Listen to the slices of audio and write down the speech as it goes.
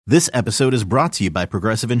This episode is brought to you by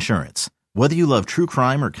Progressive Insurance. Whether you love true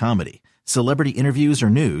crime or comedy, celebrity interviews or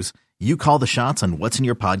news, you call the shots on what's in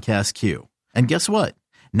your podcast queue. And guess what?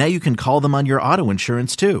 Now you can call them on your auto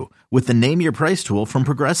insurance too with the Name Your Price tool from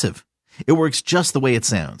Progressive. It works just the way it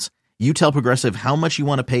sounds. You tell Progressive how much you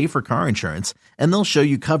want to pay for car insurance, and they'll show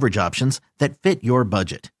you coverage options that fit your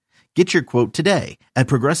budget. Get your quote today at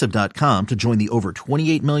Progressive.com to join the over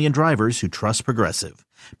 28 million drivers who trust Progressive.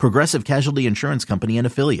 Progressive Casualty Insurance Company and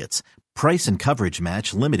Affiliates. Price and coverage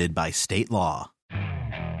match limited by state law.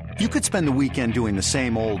 You could spend the weekend doing the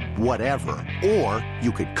same old whatever, or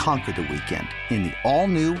you could conquer the weekend in the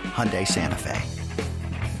all-new Hyundai Santa Fe.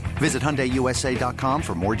 Visit HyundaiUSA.com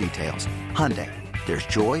for more details. Hyundai, there's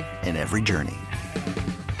joy in every journey.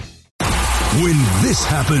 When this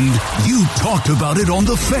happened, you talked about it on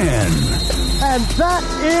The Fan. And that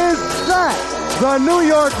is that. The New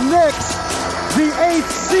York Knicks, the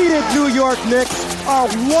 8th-seeded New York Knicks, are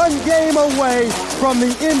one game away from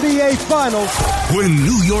the NBA Finals. When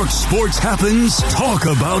New York sports happens, talk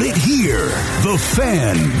about it here. The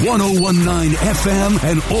Fan, 101.9 FM,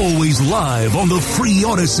 and always live on the free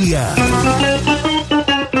Odyssey app.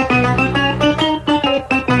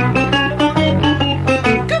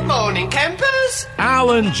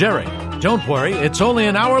 Alan Jerry. Don't worry, it's only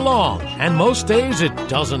an hour long, and most days it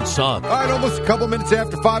doesn't suck. All right, almost a couple minutes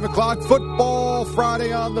after 5 o'clock. Football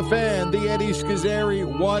Friday on The Fan. The Eddie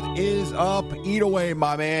Schizzeri, what is up? Eat away,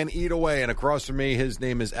 my man, eat away. And across from me, his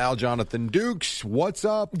name is Al Jonathan Dukes. What's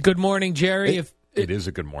up? Good morning, Jerry. It is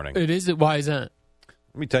a good morning. It is. Why is that?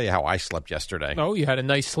 Let me tell you how I slept yesterday. Oh, you had a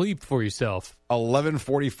nice sleep for yourself.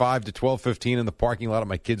 11:45 to 12:15 in the parking lot at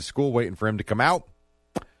my kid's school, waiting for him to come out.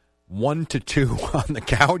 1 to 2 on the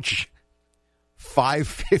couch,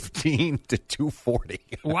 5:15 to 2:40.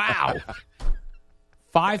 Wow.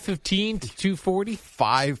 5:15 to 2:40?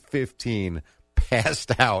 5:15,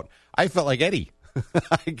 passed out. I felt like Eddie.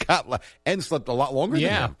 And slept a lot longer than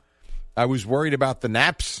him. I was worried about the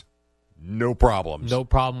naps. No problems. No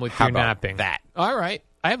problem with How your about napping. that? All right.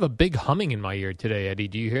 I have a big humming in my ear today, Eddie.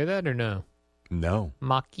 Do you hear that or no? No.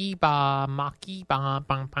 Maki ba, maki ba,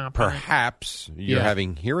 bang, bang, bang. Perhaps you're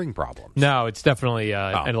having hearing problems. No, it's definitely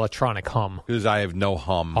an electronic hum. Because I have no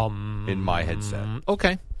hum in my headset.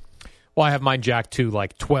 Okay. Well, I have mine jacked to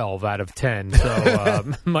like 12 out of 10.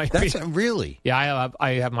 So That's really? Yeah,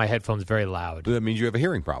 I have my headphones very loud. That means you have a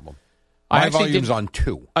hearing problem. I My volume's on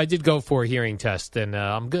 2. I did go for a hearing test, and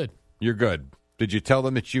I'm good. You're good. Did you tell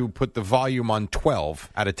them that you put the volume on 12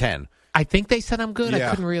 out of 10? I think they said I'm good. Yeah. I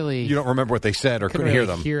couldn't really. You don't remember what they said or couldn't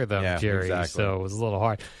really hear them. Yeah, Jerry. exactly. So it was a little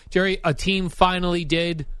hard. Jerry, a team finally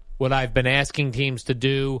did what I've been asking teams to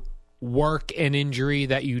do: work an injury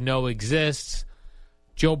that you know exists.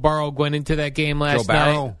 Joe Burrow went into that game last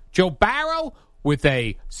night. Joe Burrow with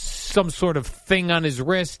some sort of thing on his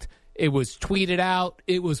wrist. It was tweeted out.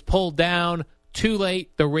 It was pulled down. Too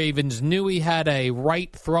late. The Ravens knew he had a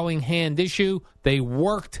right throwing hand issue. They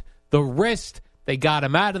worked the wrist. They got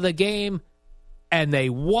him out of the game, and they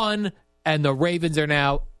won. And the Ravens are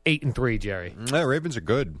now 8-3. Jerry, the Ravens are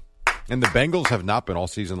good, and the Bengals have not been all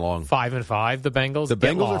season long. 5-5. The Bengals. The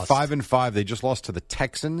Bengals are 5-5. They just lost to the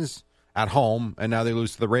Texans at home, and now they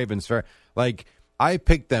lose to the Ravens. Like I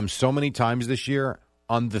picked them so many times this year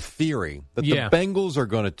on the theory that the Bengals are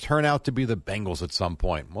going to turn out to be the Bengals at some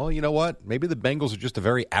point. Well, you know what? Maybe the Bengals are just a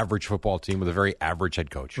very average football team with a very average head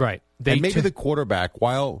coach. Right. And maybe the quarterback,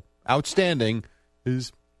 while outstanding,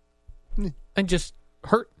 is and just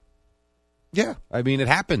hurt. Yeah, I mean, it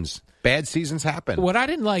happens. Bad seasons happen. What I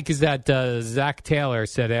didn't like is that Zach Taylor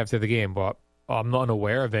said after the game, well, I'm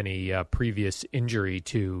unaware of any previous injury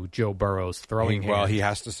to Joe Burrow's throwing hand. Well, he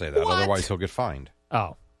has to say that. What? Otherwise, he'll get fined.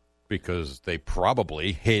 Oh. Because they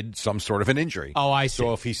probably hid some sort of an injury. Oh, I see.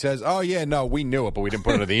 So if he says, oh, yeah, no, we knew it, but we didn't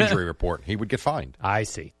put it on the injury report, he would get fined. I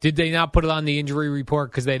see. Did they not put it on the injury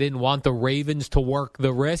report because they didn't want the Ravens to work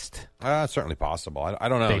the wrist? Certainly possible. I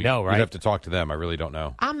don't know. They know, right? You'd have to talk to them. I really don't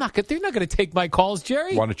know. They're not going to take my calls,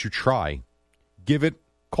 Jerry. Why don't you try? Give it.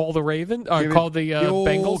 Call the Raven? Or call the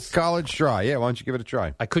Bengals? College try. Yeah, why don't you give it a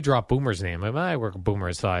try? I could drop Boomer's name. I work with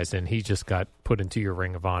Boomer's size, and he just got put into your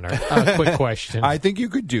Ring of Honor. Quick question. I think you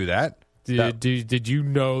could do that. Did you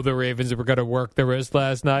know the Ravens were going to work the wrist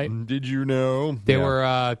last night? Did you know? There were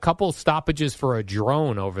a couple stoppages for a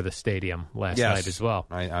drone over the stadium last night as well.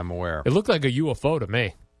 I'm aware. It looked like a UFO to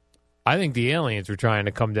me. I think the aliens were trying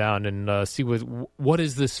to come down and see what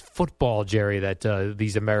is this football, Jerry, that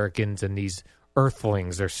these Americans and these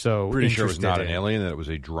Earthlings are so Pretty interested sure it was not in. an alien, that it was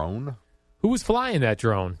a drone. Who was flying that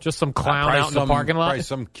drone? Just some clown out in the parking lot? Probably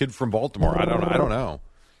some kid from Baltimore. I don't know.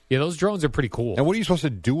 Yeah, those drones are pretty cool. And what are you supposed to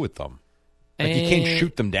do with them? Like, you can't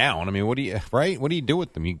shoot them down. I mean, what do you do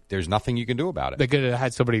with them? There's nothing you can do about it. They could have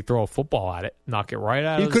had somebody throw a football at it, knock it right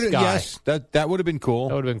out of the sky. Yes, that would have been cool.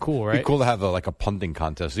 That would have been cool, right? It'd be cool to have a punting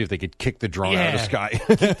contest, see if they could kick the drone out of the sky.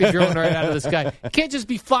 Kick the drone right out of the sky. You can't just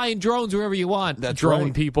be flying drones wherever you want. That's drone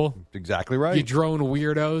right. people. Exactly right. You drone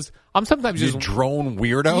weirdos. I'm sometimes just drone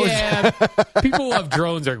weirdos. Yeah, people who have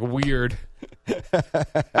drones are weird.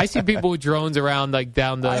 I see people with drones around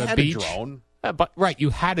down the I had beach. A drone. But right,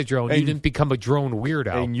 you had a drone. You didn't become a drone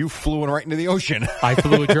weirdo. And you flew one right into the ocean. I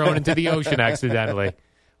flew a drone into the ocean accidentally.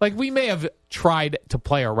 We may have tried to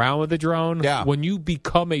play around with a drone. Yeah. When you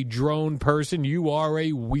become a drone person, you are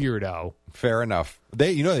a weirdo. Fair enough.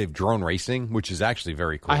 They have drone racing, which is actually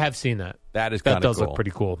very cool. I have seen that. That is kind of cool. That does look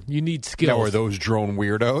pretty cool. You need skills. Now, are those drone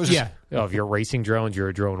weirdos? Yeah. Oh, if you're racing drones, you're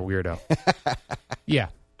a drone weirdo. Yeah.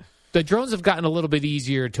 The drones have gotten a little bit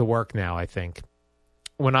easier to work now, I think.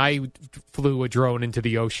 When I flew a drone into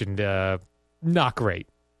the ocean, not great.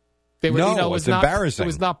 They were, it's embarrassing. It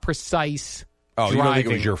was not precise. Oh, driving. you don't think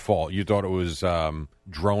it was your fault? You thought it was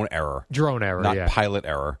drone error. Drone error, not yeah. pilot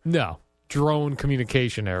error. No, drone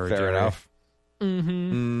communication error. Fair Jerry. enough.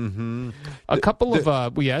 A couple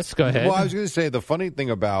of yes, go ahead. Well, I was going to say the funny thing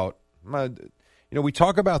about we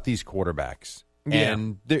talk about these quarterbacks,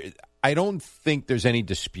 and I don't think there's any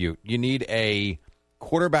dispute. You need a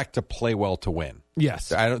quarterback to play well to win.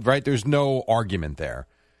 Yes. Right? There's no argument there.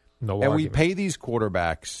 No and argument. we pay these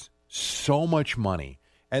quarterbacks so much money.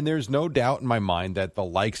 And there's no doubt in my mind that the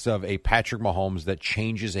likes of a Patrick Mahomes that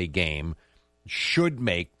changes a game should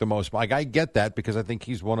make the most. I get that because I think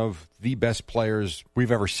he's one of the best players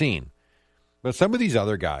we've ever seen. But some of these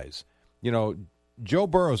other guys, Joe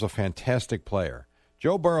Burrow is a fantastic player.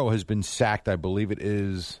 Joe Burrow has been sacked, I believe it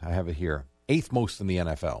is, I have it here, 8th most in the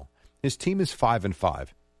NFL. His team is 5-5.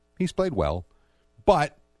 He's played well.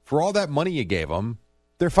 But for all that money you gave him,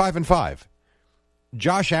 they're 5-5.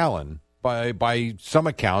 Josh Allen, by some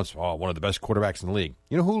accounts, one of the best quarterbacks in the league.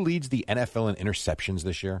 You know who leads the NFL in interceptions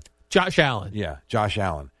this year? Josh Allen. Yeah, Josh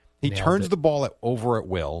Allen. He Nailed turns it. the ball over at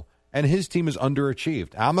will, and his team is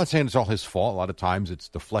underachieved. I'm not saying it's all his fault. A lot of times it's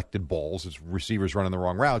deflected balls. It's receivers running the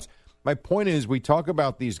wrong routes. My point is we talk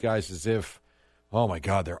about these guys as if, oh, my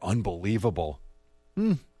God, they're unbelievable.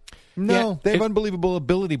 No, they have unbelievable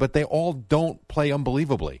ability, but they all don't play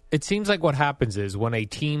unbelievably. It seems like what happens is when a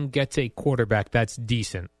team gets a quarterback that's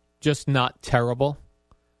decent, just not terrible,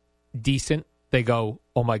 decent, they go,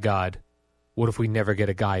 oh, my God, what if we never get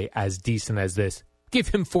a guy as decent as this? Give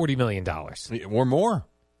him $40 million. Or more.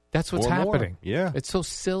 That's what's happening. Yeah. It's so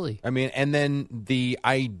silly. I mean, and then the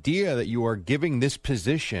idea that you are giving this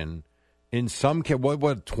position in some case, what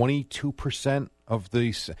 22% of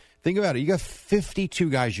these? Think about it. You got 52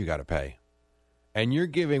 guys you got to pay, and you're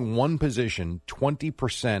giving one position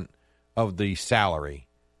 20% of the salary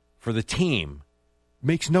for the team.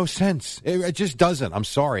 Makes no sense. It just doesn't. I'm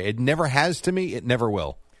sorry. It never has to me. It never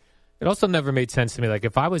will. It also never made sense to me. Like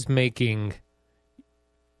if I was making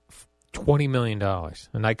 $20 million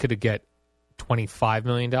and I could get $25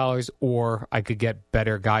 million, or I could get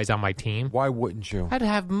better guys on my team. Why wouldn't you? I'd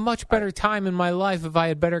have much better time in my life if I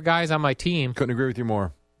had better guys on my team. Couldn't agree with you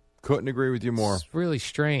more. It's really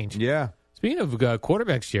strange. Yeah. Speaking of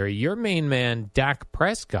quarterbacks, Jerry, your main man, Dak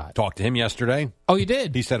Prescott. Talked to him yesterday. Oh, you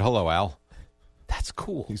did? He said, hello, Al. That's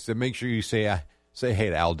cool. He said, make sure you say hey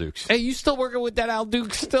to Al Dukes. Hey, you still working with that Al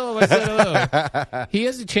Dukes still? I said hello. He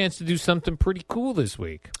has a chance to do something pretty cool this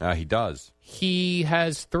week. He does. He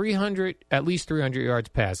has at least 300 yards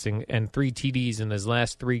passing and 3 TDs in his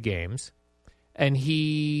last 3 games. And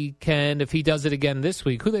he can, if he does it again this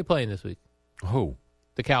week, who are they playing this week? Who?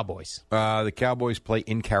 The Cowboys. The Cowboys play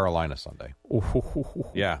in Carolina Sunday.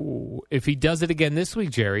 Yeah. If he does it again this week,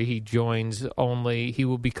 Jerry, he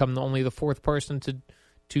will become only the 4th person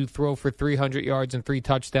to throw for 300 yards and 3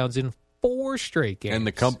 touchdowns in 4 straight games. And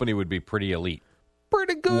the company would be pretty elite.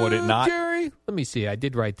 Pretty good, Would it not? Jerry? Let me see. I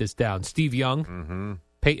did write this down. Steve Young,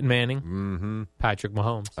 Peyton Manning, Patrick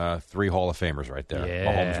Mahomes. 3 Hall of Famers right there.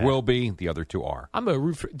 Yeah. Mahomes will be. The other 2 are. I'm a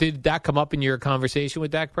root for, did that come up in your conversation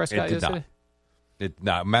with Dak Prescott yesterday?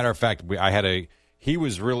 Not. Matter of fact, he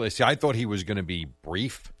was really, I thought he was going to be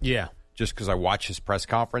brief. Yeah. Just because I watch his press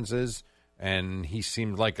conferences, and he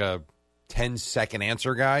seemed like a 10-second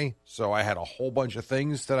answer guy. So I had a whole bunch of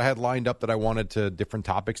things that I had lined up that I wanted different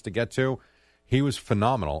topics to get to. He was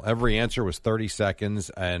phenomenal. Every answer was 30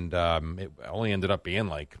 seconds, and it only ended up being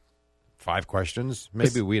like 5 questions.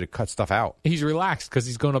 Maybe we'd have cut stuff out. He's relaxed because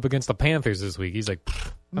he's going up against the Panthers this week. He's like,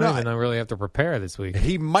 I don't even really have to prepare this week.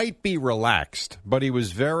 He might be relaxed, but he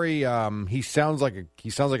was very. He sounds like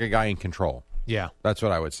a guy in control. Yeah, that's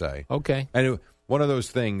what I would say. Okay. And one of those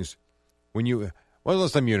things when the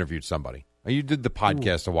last time you interviewed somebody, You did the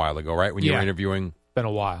podcast a while ago, right? When you were interviewing. Been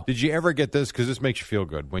a while. Did you ever get this? Because this makes you feel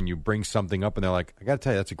good when you bring something up and they're like, I got to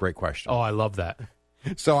tell you, that's a great question. Oh, I love that.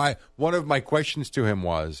 So one of my questions to him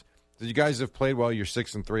was, you guys have played well, you're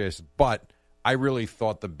 6-3. I said, but I really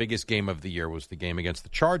thought the biggest game of the year was the game against the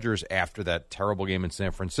Chargers after that terrible game in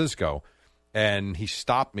San Francisco. And he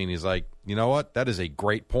stopped me and he's like, you know what? That is a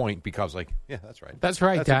great point, because yeah, that's right. That's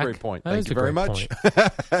right, That's Dak. a great point. That Thank you very much.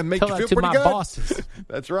 And make Tell you that feel to pretty my good. bosses.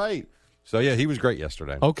 That's right. So, yeah, he was great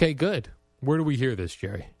yesterday. Okay, good. Where do we hear this,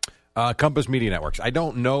 Jerry? Compass Media Networks. I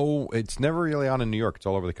don't know. It's never really on in New York. It's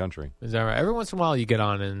all over the country. Is that right? Every once in a while you get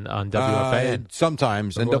on WFAN.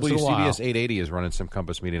 Sometimes. And Every once in a while. WCBS 880 is running some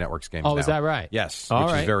Compass Media Networks games Oh, now. is that right? Yes, All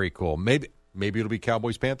which right. is very cool. Maybe it'll be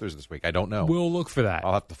Cowboys-Panthers this week. I don't know. We'll look for that.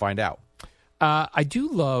 I'll have to find out. I do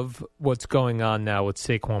love what's going on now with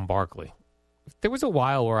Saquon Barkley. There was a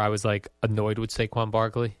while where I was annoyed with Saquon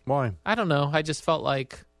Barkley. Why? I don't know. I just felt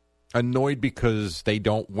like Annoyed because they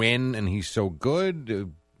don't win and he's so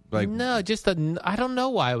good? No, just I don't know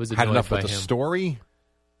why I was annoyed had enough by with the him. story?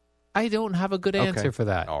 I don't have a good answer for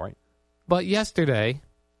that. All right. But yesterday,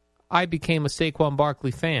 I became a Saquon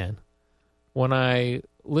Barkley fan when I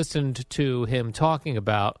listened to him talking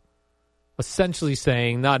about essentially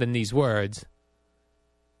saying, not in these words,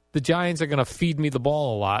 the Giants are going to feed me the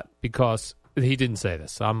ball a lot because he didn't say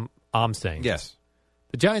this. I'm saying yes. This.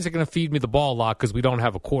 The Giants are going to feed me the ball a lot because we don't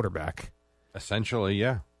have a quarterback. Essentially,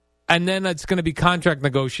 yeah. And then it's going to be contract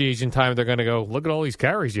negotiation time. They're going to go, look at all these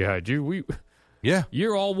carries you had.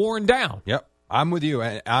 You're all worn down. Yep. I'm with you.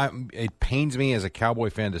 It pains me as a Cowboy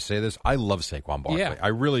fan to say this. I love Saquon Barkley. Yeah. I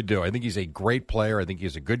really do. I think he's a great player. I think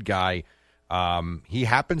he's a good guy. He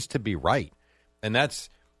happens to be right. And that's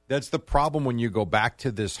the problem when you go back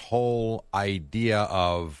to this whole idea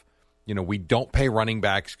of, we don't pay running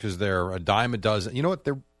backs because they're a dime a dozen. You know what?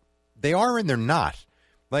 They are and they're not.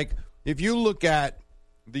 If you look at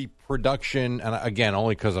the production, and again,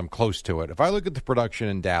 only because I'm close to it, if I look at the production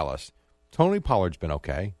in Dallas, Tony Pollard's been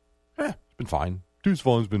okay. It's been fine. Deuce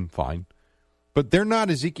Vaughn's been fine. But they're not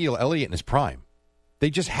Ezekiel Elliott in his prime. They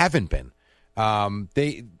just haven't been.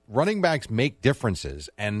 Running backs make differences,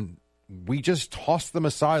 and we just toss them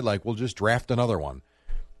aside we'll just draft another one.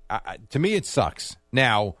 To me, it sucks.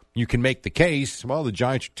 Now, you can make the case, well, the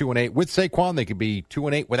Giants are 2-8. With Saquon, they could be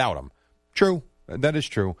 2-8 without him. True. That is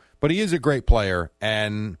true. But he is a great player,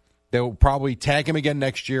 and they'll probably tag him again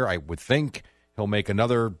next year. I would think he'll make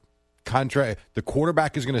another contract. The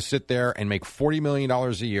quarterback is going to sit there and make $40 million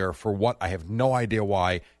a year for what? I have no idea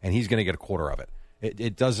why, and he's going to get a quarter of it.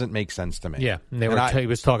 It doesn't make sense to me. Yeah, and he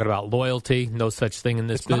was talking about loyalty. No such thing in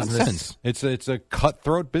this business. Nonsense. It's a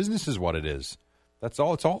cutthroat business is what it is. That's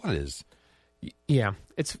all. It's all it is. Yeah,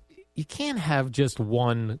 you can't have just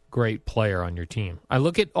one great player on your team. I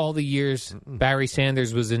look at all the years Barry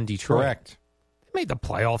Sanders was in Detroit. Correct. They made the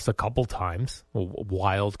playoffs a couple times. A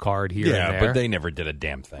wild card here and there. Yeah, but they never did a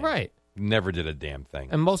damn thing. Right. Never did a damn thing.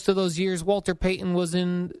 And most of those years, Walter Payton was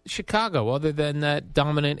in Chicago, other than that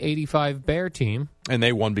dominant 85 Bear team. And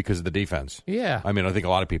they won because of the defense. Yeah. I mean, I think a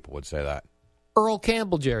lot of people would say that. Earl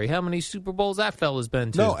Campbell, Jerry, how many Super Bowls that fella's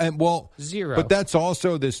been to? No, 0. But that's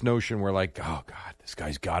also this notion where oh, God, this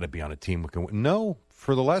guy's got to be on a team who can win. No,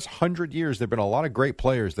 for the last 100 years, there have been a lot of great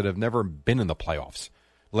players that have never been in the playoffs,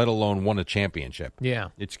 let alone won a championship. Yeah.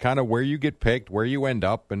 It's kind of where you get picked, where you end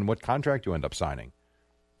up, and what contract you end up signing.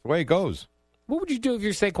 It's the way it goes. What would you do if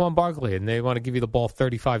you're Saquon Barkley and they want to give you the ball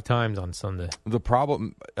 35 times on Sunday? The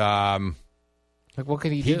problem, what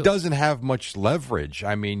can he do? He doesn't have much leverage.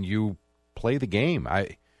 I mean, you play the game.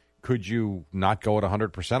 Could you not go at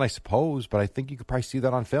 100%? I suppose, but I think you could probably see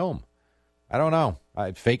that on film. I don't know.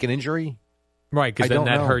 Fake an injury? Right, because then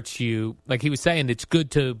that hurts you. Like he was saying, it's good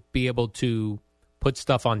to be able to put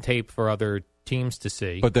stuff on tape for other teams to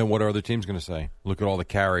see. But then what are other teams going to say? Look at all the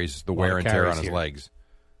carries, the wear and tear on his legs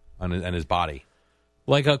and his body.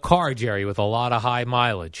 Like a car, Jerry, with a lot of high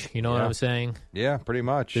mileage. You know what I'm saying? Yeah, pretty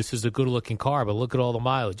much. This is a good-looking car, but look at all the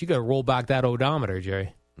mileage. You got to roll back that odometer,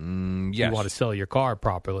 Jerry. Yes. You want to sell your car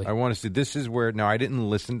properly. I want to see. This is where, now I didn't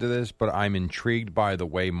listen to this, but I'm intrigued by the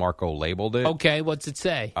way Marco labeled it. Okay, what's it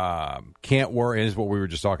say? Can't worry, is what we were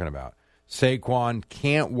just talking about. Saquon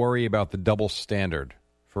can't worry about the double standard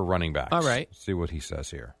for running backs. All right. Let's see what he says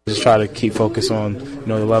here. Just try to keep focus on,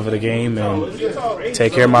 the love of the game and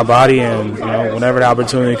take care of my body. And, whenever the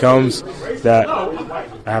opportunity comes that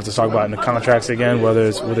I have to talk about in the contracts again, whether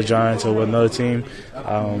it's with the Giants or with another team,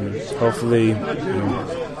 hopefully,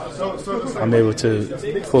 I'm able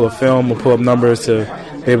to pull a film or pull up numbers to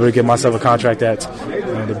be able to get myself a contract that's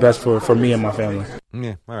the best for me and my family.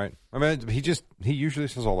 Yeah, all right. I mean, he usually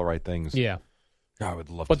says all the right things. Yeah. I would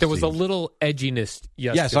love but to there was see a little edginess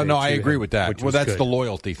yesterday. Yes, no, I agree with that. Well, that's good. the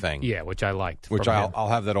loyalty thing. Yeah, which I liked. Which I'll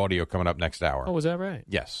have that audio coming up next hour. Oh, was that right?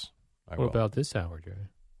 Yes. What about this hour, Jerry?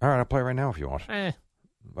 All right, I'll play it right now if you want. All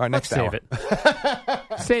right, next hour. Save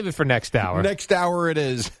it. Save it for next hour. Next hour it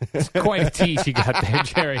is. It's quite a tease you got there,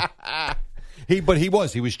 Jerry. He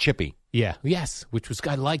was chippy. Yeah, yes, which was,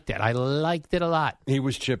 I liked that. I liked it a lot. He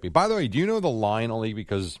was chippy. By the way, do you know the line only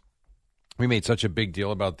because we made such a big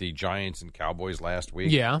deal about the Giants and Cowboys last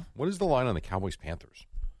week? Yeah. What is the line on the Cowboys-Panthers?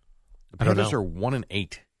 The I don't Panthers know. are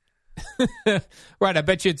 1-8. Right, I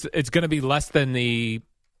bet you it's going to be less than the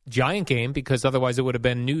Giant game because otherwise it would have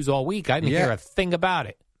been news all week. I didn't hear a thing about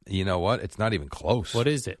it. You know what? It's not even close. What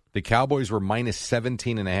is it? The Cowboys were minus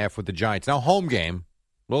 17.5 with the Giants. Now, home game,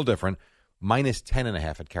 a little different, minus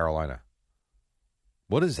 10.5 at Carolina.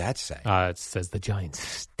 What does that say? It says the Giants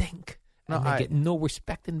stink. And they get no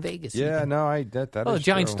respect in Vegas. Yeah, even. that the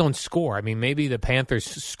Giants true. don't score. I mean, maybe the Panthers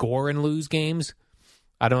score and lose games.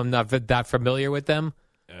 I'm not that familiar with them.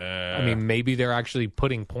 I mean, maybe they're actually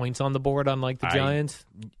putting points on the board unlike the Giants.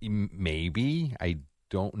 Maybe. I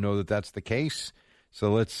don't know that that's the case.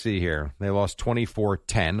 So let's see here. They lost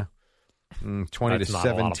 24-10,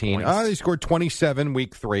 20-17. They scored 27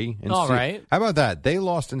 week 3. All right. How about that? They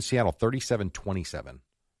lost in Seattle 37-27. Not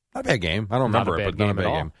a bad game. I don't remember it, but not a bad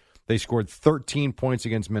game. They scored 13 points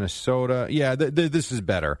against Minnesota. Yeah, this is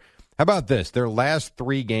better. How about this? Their last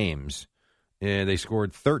 3 games, they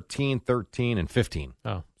scored 13, 13, and 15.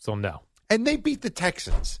 Oh, so no. And they beat the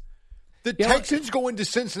Texans. The Texans go into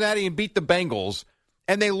Cincinnati and beat the Bengals,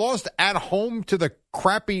 and they lost at home to the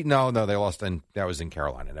crappy... No, they lost, that was in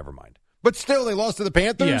Carolina. Never mind. But still, they lost to the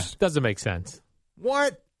Panthers? Yeah, doesn't make sense.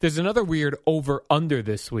 What? There's another weird over-under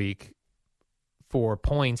this week for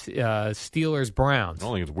points, Steelers-Browns. I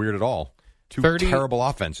don't think it's weird at all. 2 terrible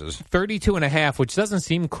offenses. 32.5, which doesn't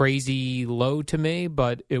seem crazy low to me,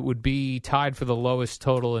 but it would be tied for the lowest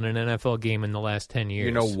total in an NFL game in the last 10 years.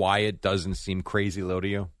 You know why it doesn't seem crazy low to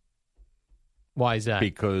you? Why is that?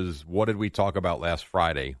 Because what did we talk about last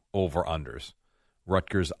Friday? Over-unders.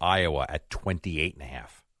 Rutgers, Iowa at 28.5.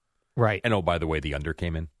 Right. And, oh, by the way, the under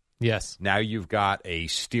came in. Yes. Now you've got a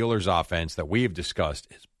Steelers offense that we have discussed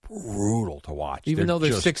is brutal to watch. Even though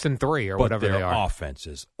they're 6-3 or whatever they are. But their offense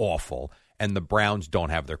is awful, and the Browns don't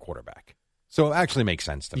have their quarterback. So it actually makes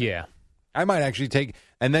sense to me. Yeah. I might actually take,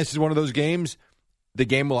 and this is one of those games, the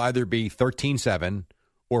game will either be 13-7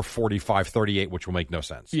 or 45-38, which will make no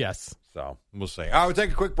sense. Yes. So we'll see. I will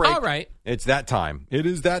take a quick break. All right. It's that time. It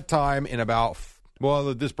is that time in about,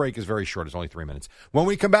 well, this break is very short. It's only 3 minutes. When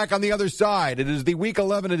we come back on the other side, it is the Week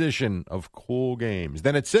 11 edition of Cool Games.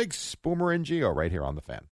 Then at 6, Boomer and Gio right here on The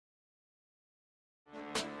Fan.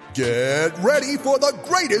 Get ready for the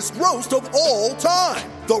greatest roast of all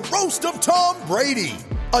time, the Roast of Tom Brady,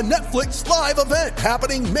 a Netflix live event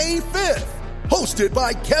happening May 5th. Hosted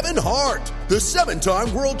by Kevin Hart, the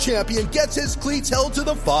 7-time world champion gets his cleats held to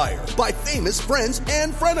the fire by famous friends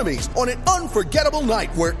and frenemies on an unforgettable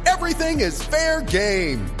night where everything is fair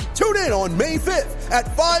game. Tune in on May 5th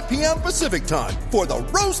at 5 p.m. Pacific time for the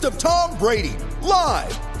Roast of Tom Brady,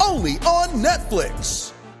 live only on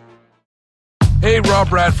Netflix. Hey, Rob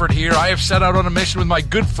Bradford here. I have set out on a mission with my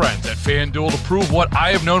good friends at FanDuel to prove what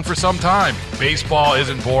I have known for some time. Baseball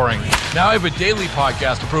isn't boring. Now I have a daily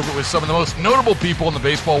podcast to prove it with some of the most notable people in the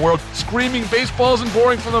baseball world, screaming baseball isn't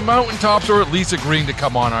boring from the mountaintops, or at least agreeing to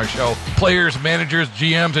come on our show. Players, managers,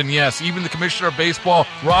 GMs, and yes, even the commissioner of baseball,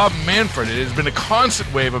 Rob Manfred. It has been a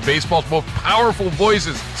constant wave of baseball's most powerful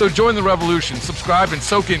voices. So join the revolution. Subscribe and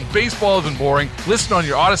soak in Baseball Isn't Boring. Listen on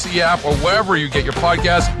your Odyssey app or wherever you get your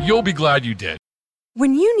podcasts. You'll be glad you did.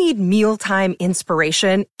 When you need mealtime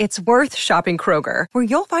inspiration, it's worth shopping Kroger, where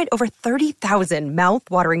you'll find over 30,000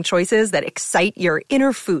 mouth-watering choices that excite your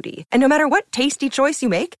inner foodie. And no matter what tasty choice you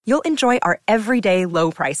make, you'll enjoy our everyday low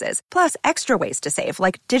prices, plus extra ways to save,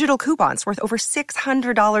 like digital coupons worth over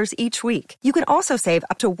 $600 each week. You can also save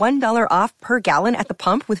up to $1 off per gallon at the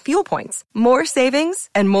pump with fuel points. More savings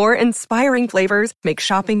and more inspiring flavors make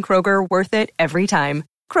shopping Kroger worth it every time.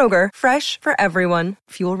 Kroger, fresh for everyone.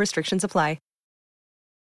 Fuel restrictions apply.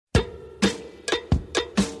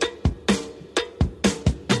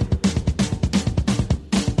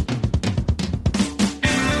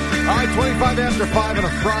 25 after 5 on a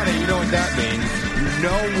Friday, you know what that means. You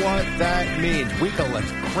know what that means. Week 11,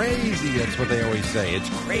 it's crazy. That's what they always say. It's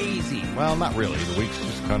crazy. Well, not really. The weeks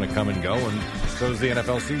just kind of come and go, and so is the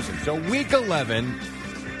NFL season. So Week 11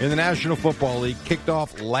 in the National Football League kicked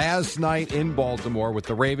off last night in Baltimore with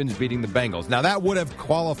the Ravens beating the Bengals. Now, that would have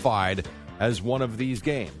qualified as one of these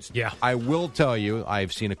games. Yeah. I will tell you,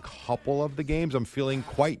 I've seen a couple of the games. I'm feeling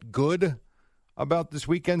quite good about this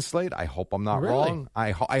weekend slate. I hope I'm not Really? wrong.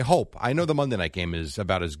 I hope. I know the Monday night game is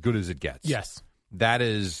about as good as it gets. Yes. That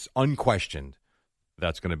is unquestioned.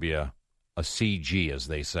 That's going to be a CG, as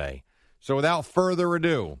they say. So without further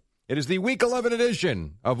ado, it is the Week 11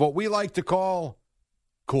 edition of what we like to call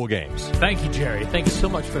Cool Games. Thank you, Jerry. Thank you so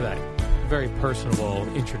much for that very personable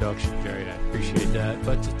introduction, Jerry. I appreciate that.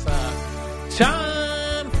 But it's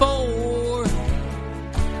time for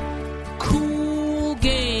Cool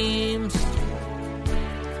Games.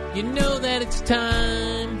 You know that it's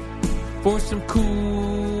time for some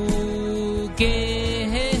cool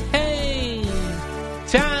games.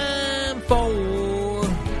 Time for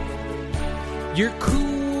your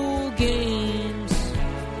cool games.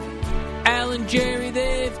 Al and Jerry,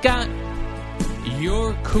 they've got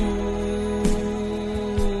your cool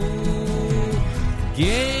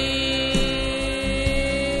games.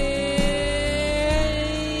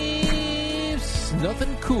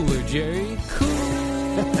 Nothing cooler, Jerry. Cool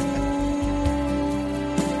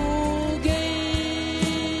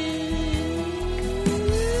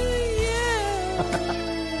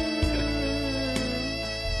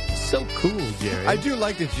so cool, Jerry. I do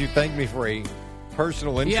like that you thanked me for a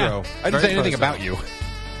personal intro. Yeah, I didn't say anything about you.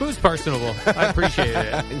 Who's personable? I appreciate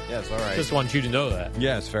it. Yes, all right. Just want you to know that.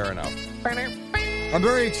 Yes, fair enough. I'm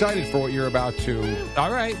very excited for what you're about to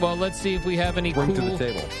All right, well, let's see if we have any bring cool to the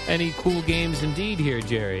table. Any cool games indeed here,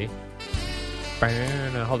 Jerry.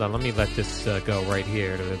 Hold on, let me let this go right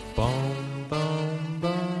here. Boom, boom,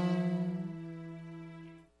 boom.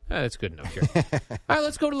 That's good enough, Jerry. All right,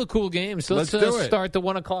 let's go to the cool games. Let's do it. start the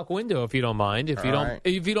 1 o'clock window, if you don't mind. If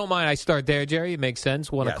you don't mind, I start there, Jerry. It makes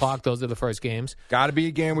sense. 1 o'clock. Those are the first games. Got to be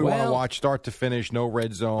a game we want to watch, start to finish. No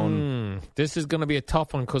red zone. This is going to be a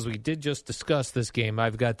tough one because we did just discuss this game.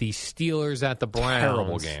 I've got the Steelers at the Browns.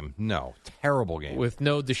 Terrible game. No, terrible game. With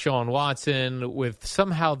no Deshaun Watson. With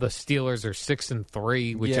somehow the Steelers are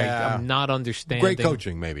 6-3, which I'm not understanding. Great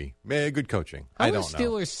coaching, maybe. Good coaching. I don't know.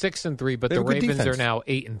 Steelers 6-3, but the Ravens are now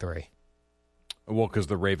 8-3. Well, because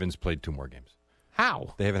the Ravens played 2 more games.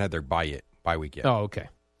 How? They haven't had their bye week yet. Oh, okay.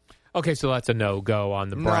 Okay, so that's a no-go on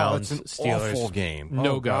the Browns. It's an Steelers. awful game.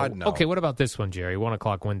 No-go. God, no. Okay, what about this one, Jerry? 1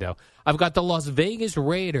 o'clock window. I've got the Las Vegas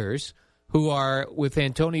Raiders, who are with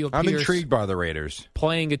Antonio Pierce. I'm intrigued by the Raiders.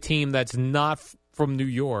 Playing a team that's not from New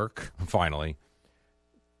York. Finally.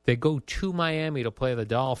 They go to Miami to play the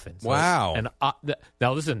Dolphins. Wow. And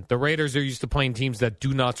now, listen, the Raiders are used to playing teams that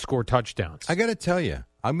do not score touchdowns. I got to tell you,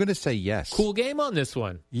 I'm going to say yes. Cool game on this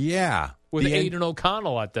one. Yeah. With Aiden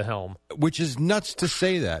O'Connell at the helm. Which is nuts to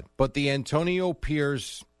say that, but the Antonio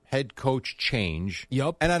Pierce head coach change.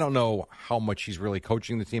 Yep. And I don't know how much he's really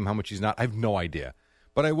coaching the team, how much he's not. I have no idea.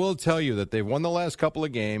 But I will tell you that they've won the last couple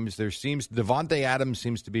of games. Devontae Adams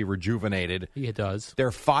seems to be rejuvenated. He does. They're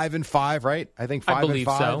 5-5, right? I think 5-5. I believe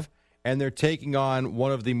so. And they're taking on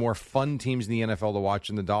one of the more fun teams in the NFL to watch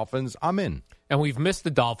in the Dolphins. I'm in. And we've missed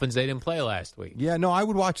the Dolphins. They didn't play last week. Yeah, no, I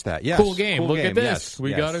would watch that. Yes. Cool game. Look at this. Yes.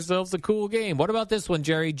 We got ourselves a cool game. What about this one,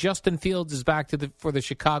 Jerry? Justin Fields is back for the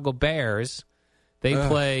Chicago Bears. They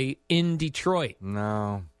play in Detroit.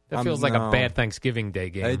 No. That feels like a bad Thanksgiving Day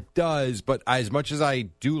game. It does, but as much as I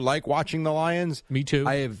do like watching the Lions, me too.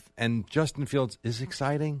 And Justin Fields is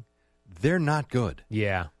exciting. They're not good.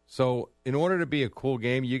 Yeah. So in order to be a cool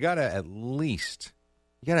game, you got to at least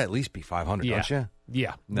be 500, don't you?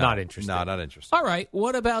 Yeah. No, not interested. No, not interested. All right.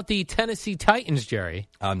 What about the Tennessee Titans, Jerry?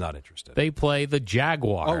 I'm not interested. They play the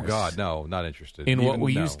Jaguars. Oh God, no, not interested. In what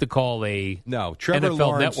we used to call a Trevor NFL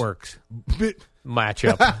Lawrence Networks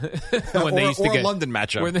matchup. When they used to get London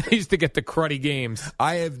matchup. When they used to get the cruddy games.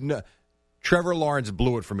 Trevor Lawrence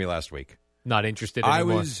blew it for me last week. Not interested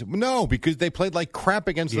anymore? No, because they played like crap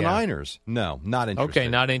against the Niners. No, not interested. Okay,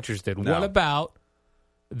 not interested. No. What about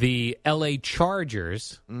the L.A.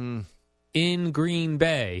 Chargers in Green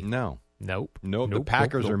Bay? No. Nope. The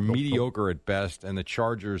Packers are mediocre at best, and the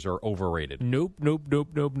Chargers are overrated. Nope.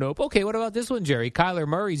 Okay, what about this one, Jerry? Kyler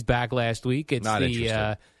Murray's back last week. It's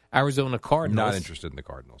the Arizona Cardinals. Not interested in the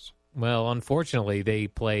Cardinals. Well, unfortunately, they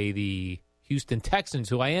play the Houston Texans,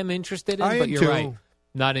 who I am interested in, but you're right.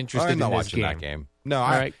 Not interested in this watching that game. No,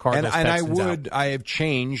 all right, Cardinals, and I have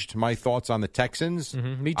changed my thoughts on the Texans.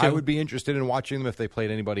 Me too. I would be interested in watching them if they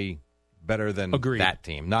played anybody better than that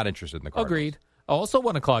team. Not interested in the Cardinals. Agreed. Also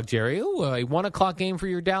 1 o'clock, Jerry. Ooh, a 1 o'clock game for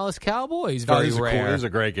your Dallas Cowboys. Very rare. This is a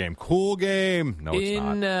great game. Cool game. No, it's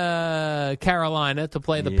not. In Carolina to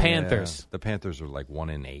play the Panthers. The Panthers are like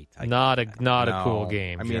 1-8. Not a cool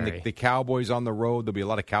game, I mean, the Cowboys on the road, there'll be a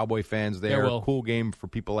lot of Cowboy fans there. Cool game for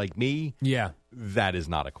people like me. Yeah. That is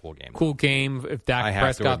not a cool game. Cool game if Dak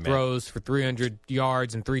Prescott throws for 300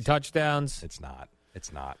 yards and 3 touchdowns. It's not.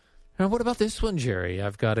 Now, what about this one, Jerry?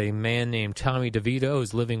 I've got a man named Tommy DeVito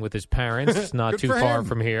who's living with his parents not too far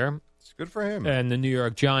from here. It's good for him. And the New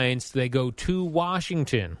York Giants, they go to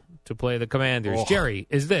Washington to play the Commanders. Oh. Jerry,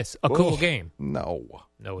 is this a cool game? No,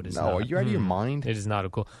 it is not. not. Are you out of your mind? It is not a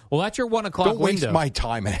cool. Well, that's your 1 o'clock window. Don't waste my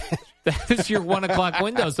time. That is your 1 o'clock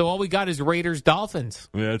window. So all we got is Raiders Dolphins.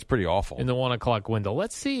 Yeah, it's pretty awful in the 1 o'clock window.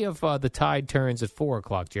 Let's see if the tide turns at 4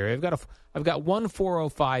 o'clock, Jerry. I've got one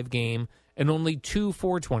 4:05 game and only two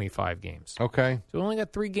 4:25 games. Okay. So we only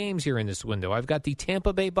got 3 games here in this window. I've got the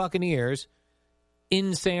Tampa Bay Buccaneers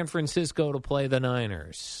in San Francisco to play the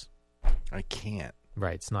Niners. I can't.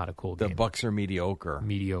 Right, it's not a cool game. The Bucs are mediocre.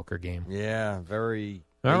 Mediocre game. Yeah, very.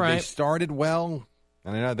 All right. They started well,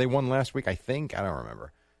 and I know they won last week, I think. I don't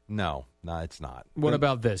remember. No, it's not. What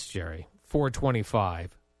about this, Jerry?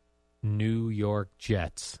 4:25, New York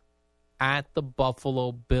Jets at the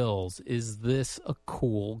Buffalo Bills. Is this a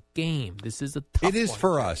cool game? This is a tough one. It is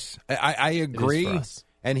for us. I agree. It is for us.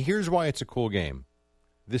 And here's why it's a cool game.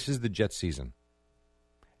 This is the Jets season.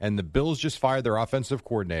 And the Bills just fired their offensive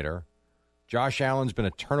coordinator. Josh Allen's been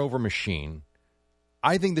a turnover machine.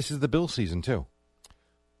 I think this is the Bills season, too.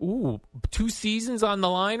 Ooh, 2 seasons on the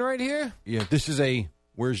line right here? Yeah, this is a,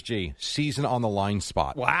 where's G? Season on the line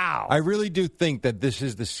spot. Wow. I really do think that this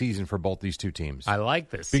is the season for both these two teams. I like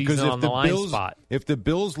this. Because season on the line spot. If the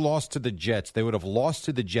Bills lost to the Jets, they would have lost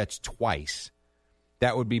to the Jets twice.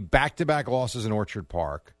 That would be back-to-back losses in Orchard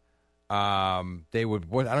Park. They would.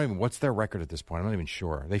 What's their record at this point? I'm not even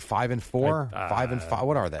sure. Are they 5-4? 5-5?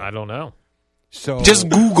 What are they? I don't know. So just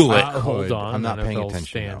Google it. Hold on. I'm not paying attention.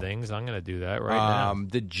 Standings. I'm going to do that right now.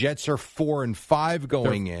 The Jets are 4-5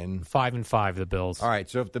 going in. 5-5. The Bills. All right.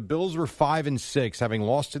 So if the Bills were 5-6, having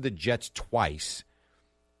lost to the Jets twice,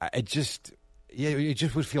 it just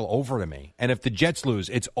would feel over to me. And if the Jets lose,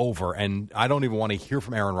 it's over. And I don't even want to hear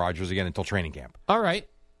from Aaron Rodgers again until training camp. All right.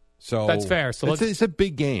 So that's fair. So it's a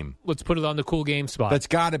big game. Let's put it on the cool game spot. That's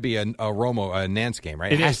got to be a Nance game,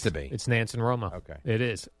 right? It has to be. It's Nance and Roma. Okay. It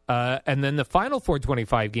is. And then the final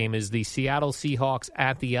 4:25 game is the Seattle Seahawks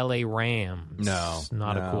at the LA Rams. No. It's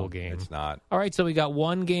not a cool game. It's not. All right, so we got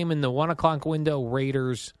one game in the 1 o'clock window,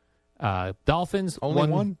 Raiders, Dolphins.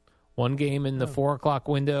 Only one? One game in the 4 o'clock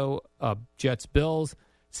window, Jets, Bills.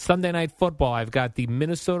 Sunday Night Football, I've got the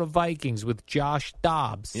Minnesota Vikings with Josh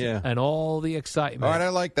Dobbs and all the excitement. All right, I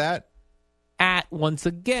like that. Once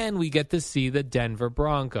again, we get to see the Denver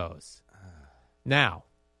Broncos. Now,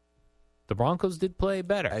 the Broncos did play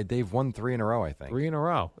better. They've won 3 in a row, I think. 3 in a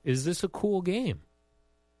row. Is this a cool game?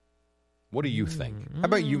 What do you think? How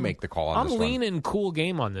about you make the call on this one? I'm leaning cool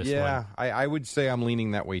game on this one. Yeah, I would say I'm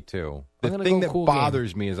leaning that way, too. The thing that cool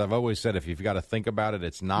bothers me is I've always said if you've got to think about it,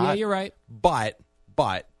 it's not. Yeah, you're right. But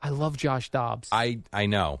I love Josh Dobbs. I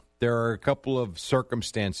know. There are a couple of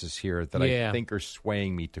circumstances here that I think are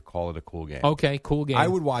swaying me to call it a cool game. Okay, cool game. I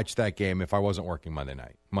would watch that game if I wasn't working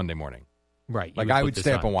Monday morning. Right. Like I would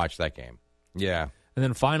stay up and watch that game. Yeah. And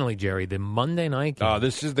then finally, Jerry, the Monday night game.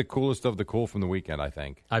 This is the coolest of the cool from the weekend, I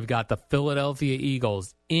think. I've got the Philadelphia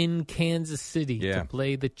Eagles in Kansas City to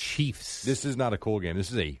play the Chiefs. This is not a cool game. This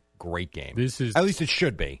is a great game. At least it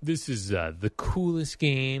should be. This is the coolest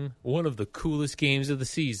game, one of the coolest games of the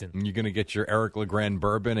season. You're going to get your Eric LeGrand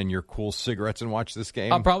bourbon and your cool cigarettes and watch this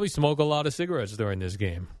game? I'll probably smoke a lot of cigarettes during this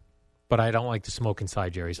game. But I don't like to smoke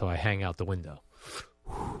inside, Jerry, so I hang out the window.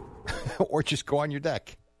 Or just go on your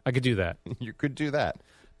deck. I could do that. You could do that.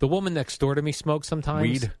 The woman next door to me smokes sometimes.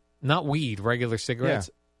 Weed? Not weed, regular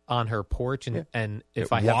cigarettes on her porch. And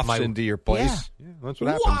if I wafts have my into your place? Yeah, that's what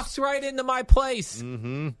happens. Wafts right into my place.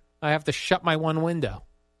 Mm-hmm. I have to shut my one window.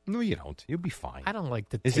 No, you don't. You'll be fine. I don't like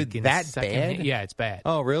to Is take it in that bad? Yeah, it's bad.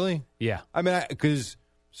 Oh, really? Yeah. I mean, because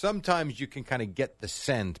sometimes you can kind of get the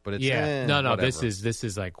scent, but it's no. Whatever. This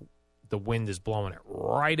is like the wind is blowing it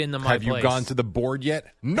right into my place. Have you gone to the board yet?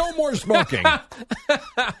 No more smoking.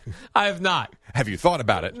 I have not. Have you thought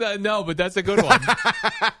about it? No, but that's a good one.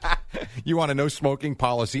 You want a no smoking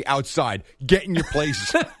policy outside? Get in your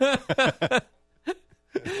place.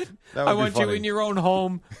 I want you in your own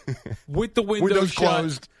home with the windows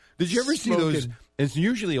closed. Did you ever see those? It's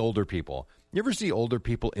usually older people. You ever see older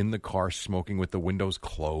people in the car smoking with the windows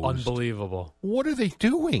closed? Unbelievable. What are they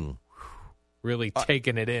doing? Really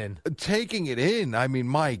taking it in. Taking it in. I mean,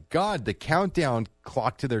 my God, the countdown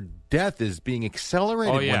clock to their death is being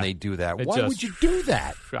accelerated when they do that. Why would you do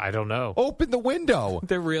that? I don't know. Open the window.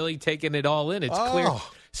 They're really taking it all in. It's clear.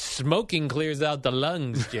 Smoking clears out the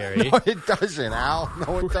lungs, Jerry. No, it doesn't, Al.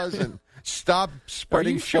 No, it doesn't. Stop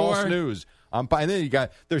spreading false news. And then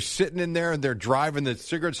they're sitting in there and they're driving, the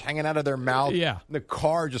cigarettes hanging out of their mouth. Yeah. The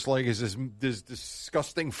car just like is this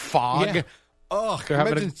disgusting fog. Yeah. Ugh,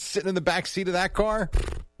 imagine sitting in the back seat of that car.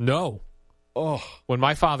 No. Oh. When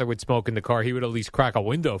my father would smoke in the car, he would at least crack a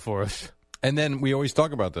window for us. And then we always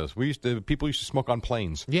talk about this. People used to smoke on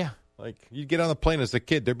planes. Yeah. Like, you'd get on the plane as a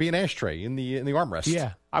kid, there'd be an ashtray in the armrest.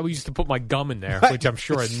 Yeah. I used to put my gum in there, which I'm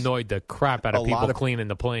sure annoyed the crap out of people cleaning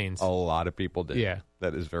the planes. A lot of people did. Yeah.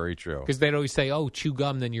 That is very true. Because they'd always say, oh, chew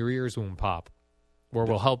gum, then your ears won't pop. Or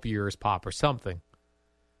will help your ears pop or something.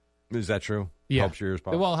 Is that true? Yeah. Helps your ears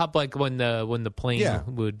pop? Well, help like when the plane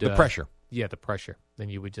would... the pressure. Yeah, the pressure. Then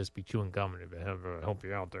you would just be chewing gum and it would help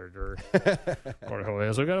you out there, Jerry.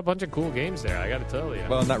 So we got a bunch of cool games there, I got to tell you.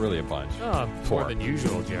 Well, not really a bunch. Oh, more than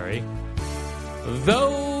usual, Jerry.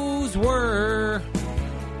 Those were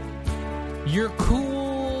your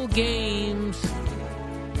cool games.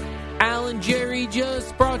 Alan Jerry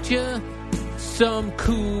just brought you some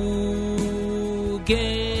cool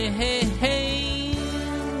games.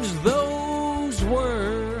 Those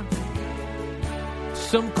were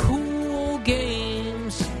some cool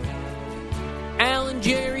games. Alan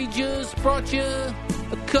Jerry just brought you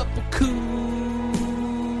a couple cool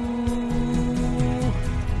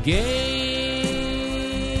games.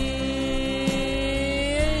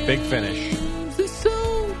 Big finish. They're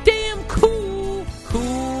so damn cool.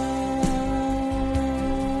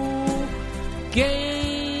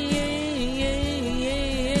 Games.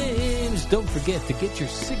 Don't forget to get your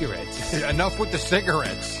cigarettes. Enough with the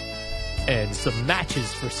cigarettes. And some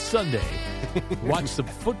matches for Sunday. Watch some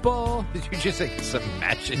football. Did you just say some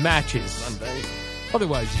matches? Matches. Sunday.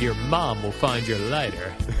 Otherwise, your mom will find your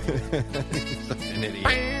lighter. Such an idiot.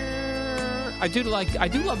 I do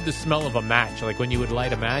love the smell of a match, like when you would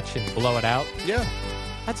light a match and blow it out. Yeah.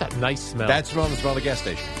 That's a nice smell. That smell and the smell of the gas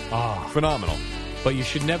station. Oh. Phenomenal. But you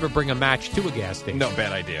should never bring a match to a gas station. No,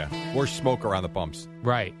 bad idea. Or smoke around the pumps.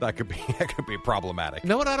 Right. That could be problematic. You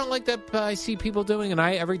know what I don't like that I see people doing? And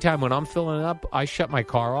every time when I'm filling it up, I shut my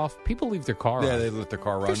car off. People leave their car Yeah, on. they let their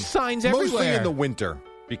car run. There's signs everywhere. Mostly in the winter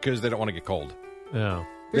because they don't want to get cold. No.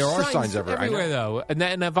 There are signs everywhere though. And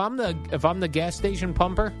if I'm the gas station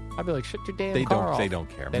pumper, I'd be like, shut your damn car off. They don't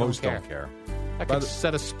care. Most don't care. I could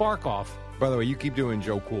set a spark off. By the way, you keep doing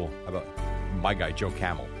Joe Cool. How about my guy, Joe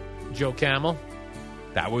Camel? Joe Camel?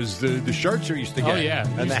 That was the shirts you used to get. Oh, yeah.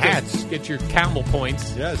 And the hats. Get your camel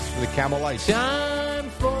points. Yes, for the camel lights. Time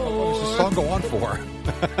for... What does the song go on for?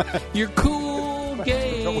 Your cool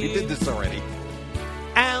game. No, we did this already.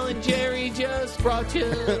 Alan Jerry just brought you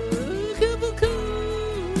a couple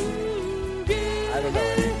cool games. I don't know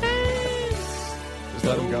any. Just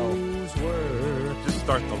let him go. Just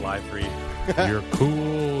start the live read. Your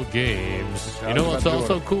cool games. You know what's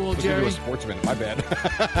also cool, Jerry? A sportsman. My bad. You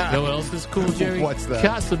know what else is cool, Jerry? What's that?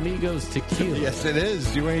 Casamigos Tequila. Yes, it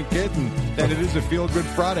is. You ain't kidding. And it is a Feel Good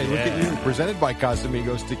Friday. Look at you. Presented by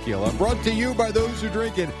Casamigos Tequila. Brought to you by those who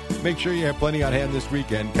drink it. Make sure you have plenty on hand this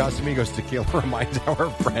weekend. Casamigos Tequila reminds our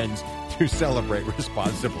friends to celebrate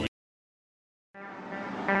responsibly.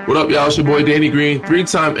 What up, y'all? It's your boy Danny Green,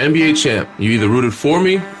 3-time NBA champ. You either rooted for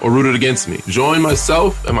me or rooted against me. Join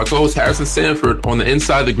myself and my co-host Harrison Sanford on the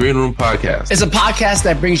Inside the Green Room podcast. It's a podcast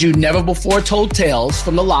that brings you never-before-told tales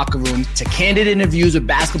from the locker room to candid interviews with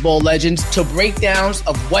basketball legends to breakdowns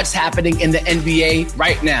of what's happening in the NBA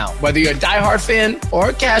right now. Whether you're a diehard fan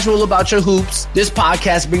or casual about your hoops, this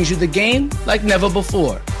podcast brings you the game like never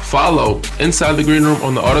before. Follow Inside the Green Room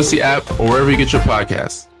on the Odyssey app or wherever you get your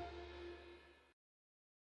podcasts.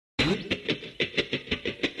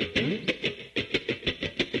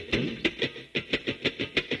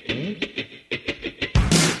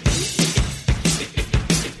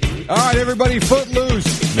 All right, everybody,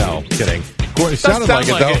 footloose. No, kidding. It sounded like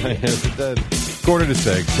it, though. Yes, it did.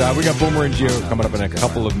 5:45. We got Boomer and Gio coming up in a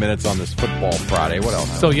couple of minutes on this Football Friday. What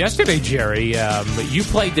else? So yesterday, Jerry, you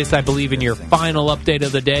played this, I believe, in your final update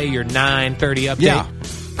of the day, your 9:30 update. Yeah.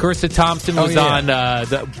 Charissa Thompson was on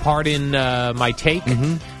the part in My Take,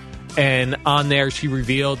 and on there she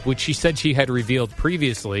revealed, which she said she had revealed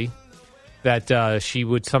previously, that she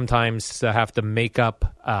would sometimes have to make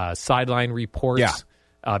up sideline reports. Yeah.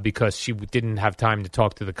 Because she didn't have time to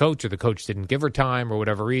talk to the coach, or the coach didn't give her time, or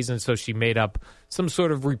whatever reason. So she made up some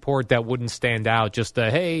sort of report that wouldn't stand out. Just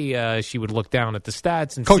she would look down at the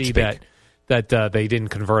stats and coach see speak. that they didn't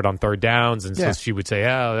convert on third downs, and so she would say,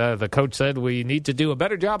 the coach said we need to do a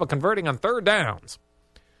better job of converting on third downs.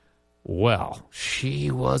 Well,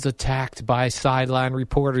 she was attacked by sideline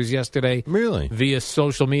reporters yesterday. Really? Via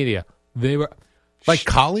social media. They were like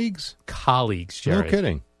colleagues? Colleagues, Jerry. No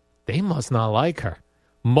kidding. They must not like her.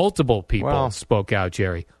 Multiple people spoke out,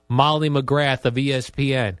 Jerry. Molly McGrath of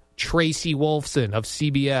ESPN, Tracy Wolfson of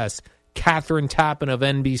CBS, Catherine Tappan of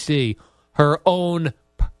NBC, her own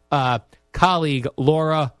colleague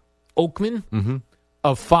Laura Oakman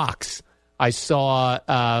of Fox. I saw...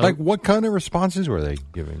 like, what kind of responses were they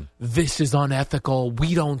giving? This is unethical.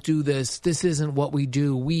 We don't do this. This isn't what we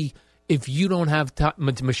do. If you don't have time...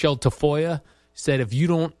 Michelle Tafoya said, if you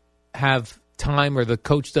don't have time or the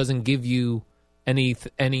coach doesn't give you any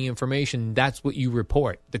information, that's what you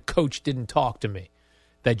report. The coach didn't talk to me.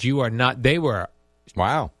 That you are not... They were...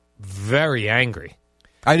 Wow. Very angry.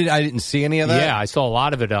 I didn't see any of that. Yeah, I saw a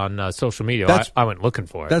lot of it on social media. I went looking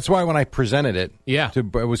for it. That's why when I presented it,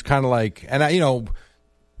 it was kind of like, and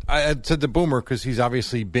I said to Boomer, because he's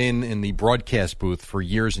obviously been in the broadcast booth for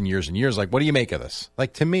years and years and years. Like, what do you make of this?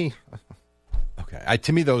 Like, to me, okay,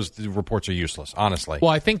 to me those reports are useless. Honestly.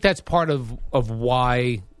 Well, I think that's part of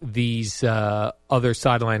why these other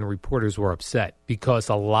sideline reporters were upset, because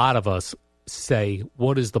a lot of us say,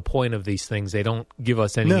 what is the point of these things? They don't give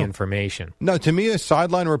us any information. No, to me, a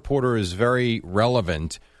sideline reporter is very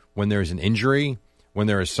relevant when there's an injury, when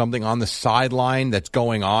there is something on the sideline that's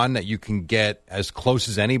going on that you can get as close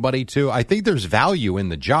as anybody to. I think there's value in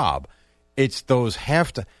the job. It's those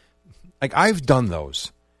like, I've done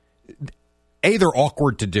those. A, they're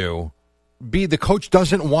awkward to do. B, the coach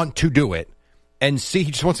doesn't want to do it. And C,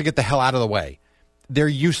 he just wants to get the hell out of the way. They're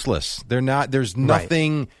useless. They're not, there's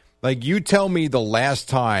nothing... Right. Like, you tell me the last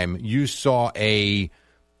time you saw a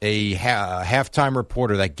halftime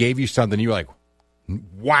reporter that gave you something, you were like,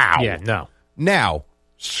 wow. Yeah, no. Now,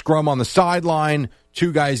 scrum on the sideline,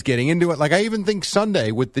 two guys getting into it. Like, I even think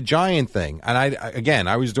Sunday with the Giant thing. And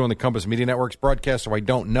I was doing the Compass Media Network's broadcast, so I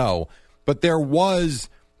don't know. But there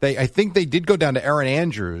was, I think they did go down to Erin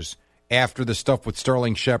Andrews after the stuff with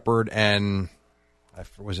Sterling Shepard and,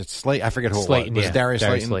 was it Slayton? I forget who Slayton, it was. Was Darius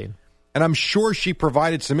Slayton? And I'm sure she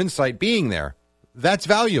provided some insight being there. That's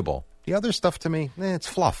valuable. The other stuff to me, it's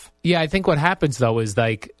fluff. Yeah, I think what happens, though, is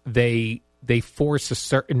like they force a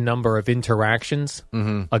certain number of interactions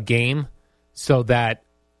a game so that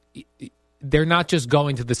they're not just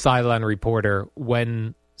going to the sideline reporter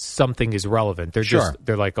when something is relevant.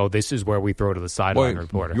 They're like, oh, this is where we throw to the sideline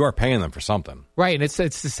reporter. You are paying them for something. Right, and it's the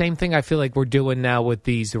same thing I feel like we're doing now with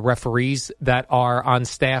these referees that are on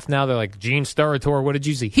staff now. They're like, Gene Steratore, what did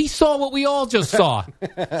you see? He saw what we all just saw.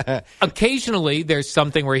 Occasionally, there's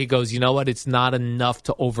something where he goes, you know what, it's not enough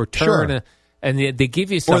to overturn, and they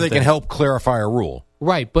give you something. Or they can help clarify a rule.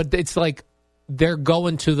 Right, but it's like they're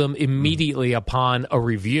going to them immediately upon a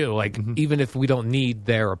review, like even if we don't need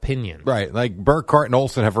their opinion. Right, like Burkhart and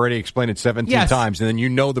Olsen have already explained it 17 times, and then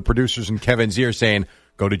the producers in Kevin's ear saying,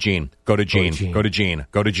 go to Gene, go to Gene, go to Gene,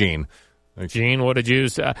 go to Gene. Like, Gene, what did you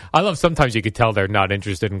say? I love sometimes you could tell they're not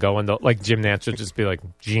interested in going. Like Jim Nantz would just be like,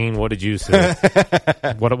 Gene, what did you say?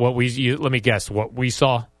 Let me guess, what we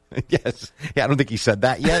saw? Yes. Yeah, I don't think he said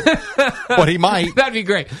that yet, but he might. That'd be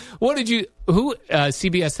great.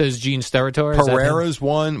 CBS says Gene Steratore? Pereira's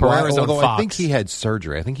one. Although Fox. I think he had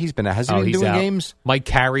surgery. I think has he been doing out. Games? Mike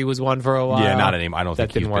Carey was one for a while. Yeah, not anymore. I don't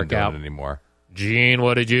think he's been doing it anymore. Gene,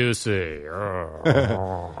 what did you see?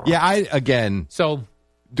 So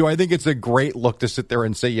do I think it's a great look to sit there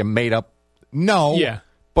and say you made up? No. Yeah.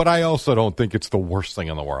 But I also don't think it's the worst thing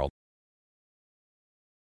in the world.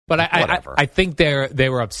 But I think they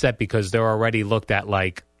were upset because they're already looked at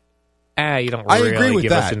like, you don't really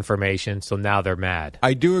give us information, so now they're mad.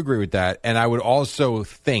 I do agree with that, and I would also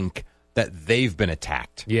think that they've been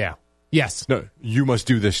attacked. Yeah. Yes. No, you must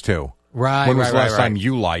do this too. Right. When was the last time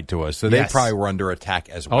you lied to us? So they probably were under attack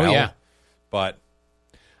as well. Oh, yeah. But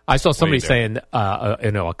I saw somebody saying,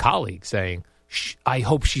 a colleague saying, I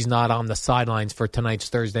hope she's not on the sidelines for tonight's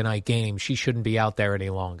Thursday night game. She shouldn't be out there any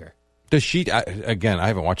longer. Does she, again, I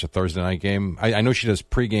haven't watched a Thursday night game. I know she does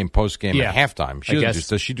pregame, postgame, and halftime.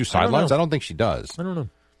 Does she do sidelines? I don't think she does. I don't know.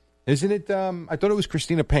 Isn't it, I thought it was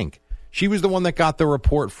Christina Pink. She was the one that got the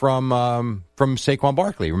report from Saquon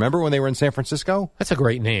Barkley. Remember when they were in San Francisco? That's a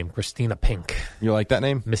great name, Christina Pink. You like that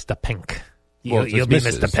name? Mr. Pink. You'll be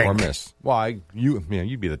Mr. Pink. Or Miss. Why?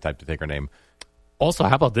 You'd be the type to take her name. Also,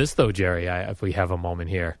 how about this, though, Jerry, if we have a moment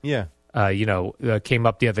here? Yeah. Came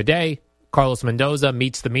up the other day. Carlos Mendoza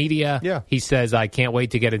meets the media. Yeah. He says, I can't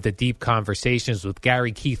wait to get into deep conversations with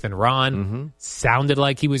Gary, Keith, and Ron. Mm-hmm. Sounded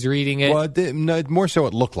like he was reading it. Well, more so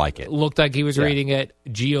it looked like it. Looked like he was reading it.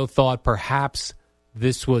 Gio thought perhaps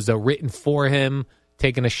this was written for him,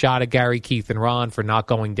 taking a shot at Gary, Keith, and Ron for not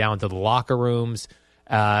going down to the locker rooms.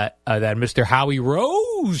 That Mr. Howie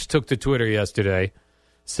Rose took to Twitter yesterday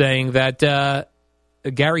saying that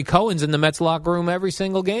Gary Cohen's in the Mets locker room every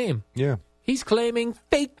single game. Yeah. He's claiming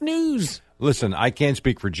fake news. Listen, I can't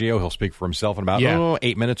speak for Gio. He'll speak for himself in about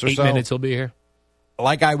 8 minutes or so. 8 minutes he'll be here.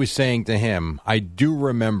 Like I was saying to him, I do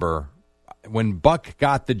remember when Buck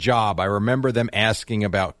got the job, I remember them asking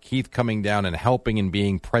about Keith coming down and helping and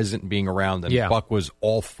being present and being around, and Buck was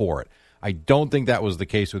all for it. I don't think that was the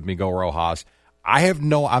case with Miguel Rojas. I'm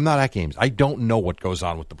not at games. I don't know what goes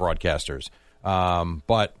on with the broadcasters.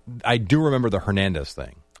 But I do remember the Hernandez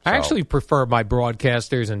thing. I actually prefer my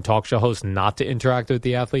broadcasters and talk show hosts not to interact with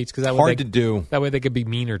the athletes because hard to do. That way they could be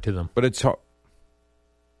meaner to them. But it's hard.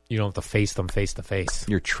 You don't have to face them face to face.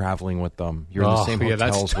 You're traveling with them. You're in the same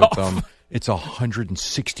hotels with them. It's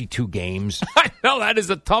 162 games. I know, that is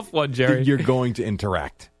a tough one, Jerry. You're going to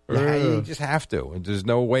interact. You just have to. There's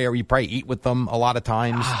no way. Or you probably eat with them a lot of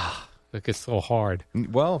times. It gets so hard.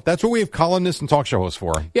 Well, that's what we have columnists and talk show hosts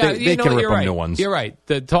for. Yeah, they can rip them new ones. You're right.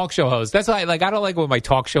 The talk show hosts. That's why I don't like when my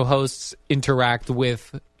talk show hosts interact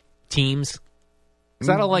with teams. Because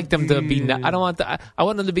I don't like them to be. I want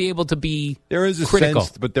them to be able to be. There is a critical.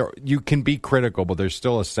 sense, but you can be critical, but there's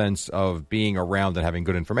still a sense of being around and having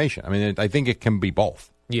good information. I mean, I think it can be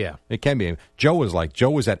both. Yeah, it can be. Joe was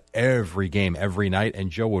at every game every night, and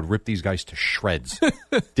Joe would rip these guys to shreds.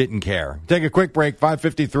 Didn't care. Take a quick break.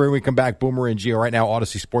 5:53. We come back. Boomer and Gio right now.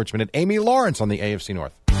 Odyssey Sports Minute. Amy Lawrence on the AFC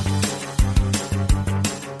North.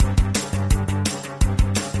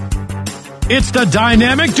 It's the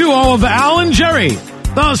dynamic duo of Al and Jerry,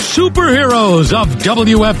 the superheroes of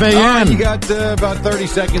WFAN. You got about 30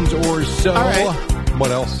 seconds or so. All right.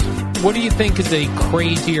 What else? What do you think is a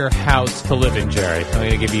crazier house to live in, Jerry? I'm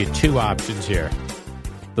going to give you two options here.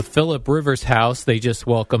 The Phillip Rivers house, they just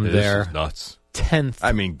welcomed their nuts. 10th.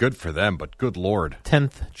 I mean, good for them, but good Lord.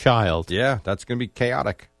 10th child. Yeah, that's going to be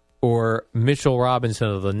chaotic. Or Mitchell Robinson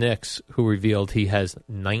of the Knicks, who revealed he has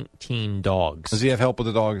 19 dogs. Does he have help with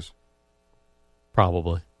the dogs?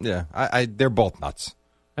 Probably. Yeah, they're both nuts.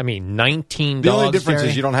 I mean, 19 dogs. The only difference Jerry?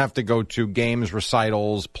 is you don't have to go to games,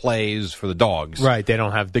 recitals, plays for the dogs. Right, they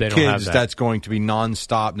don't have the kids. Have that. That's going to be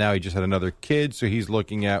nonstop. Now he just had another kid, so he's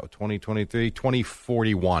looking at 2023,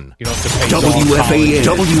 2041. You don't have to pay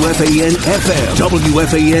WFAN FM,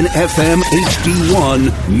 WFAN FM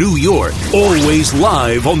HD1, New York. Always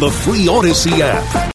live on the free Odyssey app.